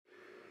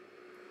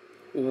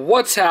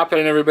What's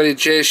happening, everybody?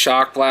 Jay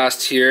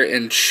Shockblast here,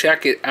 and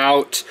check it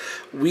out.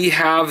 We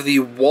have the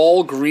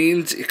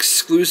Walgreens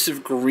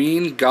Exclusive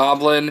Green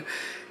Goblin,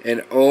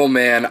 and oh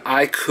man,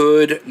 I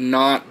could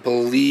not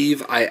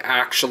believe I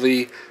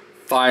actually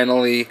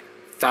finally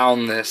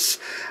found this.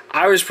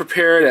 I was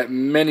prepared at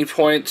many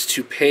points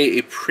to pay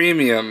a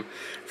premium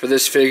for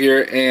this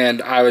figure,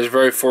 and I was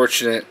very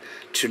fortunate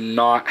to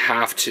not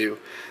have to.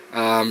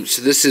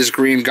 So this is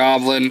Green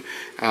Goblin.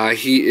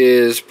 He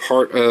is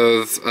part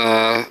of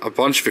a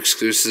bunch of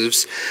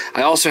exclusives.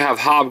 I also have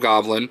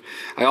Hobgoblin.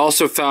 I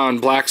also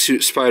found Black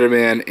Suit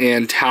Spider-Man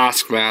and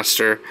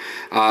Taskmaster.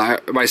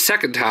 My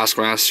second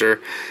Taskmaster.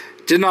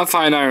 Did not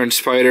find Iron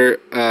Spider.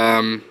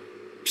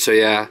 So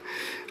yeah.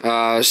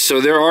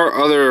 So there are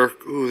other...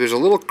 Ooh, there's a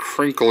little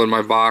crinkle in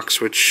my box,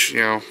 which,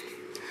 you know,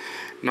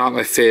 not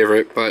my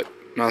favorite, but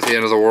not the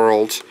end of the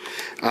world.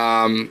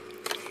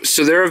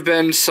 So there have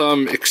been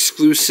some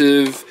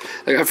exclusive,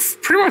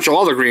 pretty much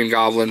all the Green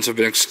Goblins have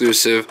been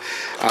exclusive.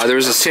 There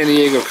was a San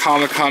Diego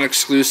Comic-Con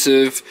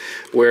exclusive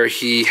where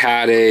he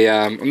had a,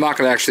 I'm not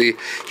going to actually,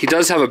 he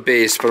does have a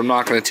base, but I'm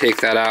not going to take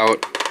that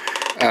out.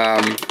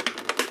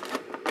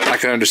 I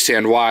can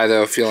understand why,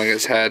 though, feeling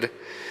his head.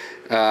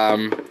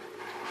 There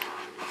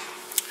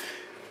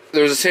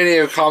was a San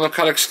Diego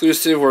Comic-Con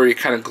exclusive where he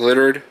kind of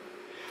glittered.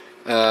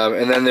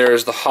 And then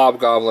there's the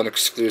Hobgoblin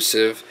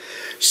exclusive.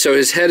 So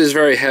his head is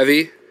very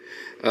heavy.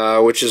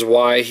 Which is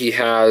why he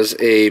has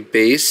a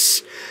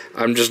base.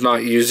 I'm just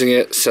not using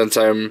it since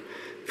I'm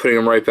putting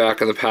him right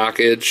back in the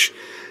package.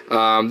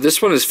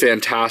 This one is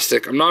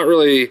fantastic. I'm not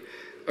really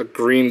a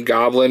Green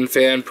Goblin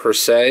fan per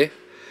se,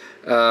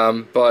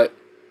 but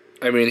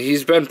I mean,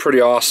 he's been pretty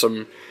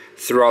awesome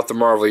throughout the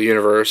Marvel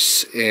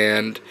Universe,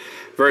 and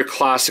very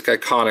classic,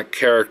 iconic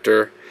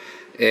character,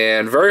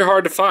 and very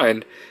hard to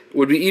find. It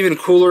would be even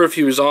cooler if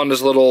he was on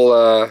his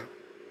little,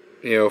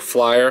 you know,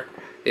 flyer.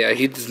 Yeah,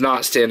 he does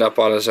not stand up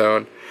on his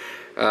own.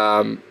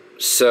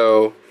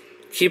 So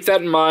keep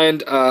that in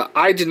mind.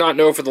 I did not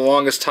know for the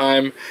longest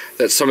time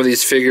that some of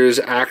these figures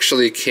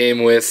actually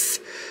came with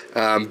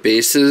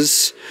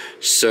bases.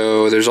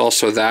 So there's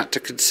also that to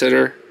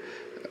consider.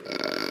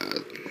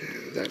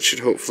 That should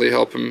hopefully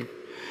help him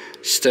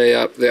stay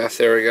up. Yeah,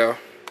 there we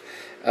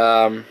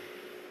go.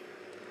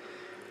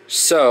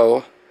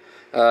 So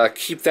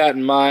keep that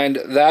in mind.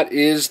 That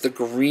is the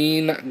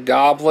Green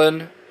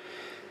Goblin.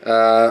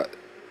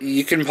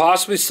 You can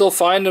possibly still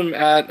find them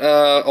at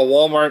a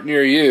Walmart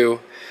near you.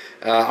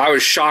 I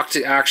was shocked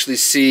to actually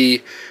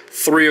see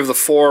 3 of the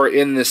 4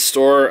 in this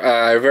store.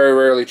 I very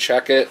rarely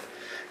check it.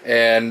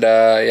 And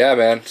yeah,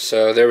 man,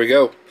 so there we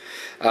go.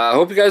 I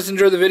hope you guys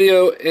enjoyed the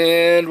video,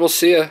 and we'll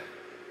see ya.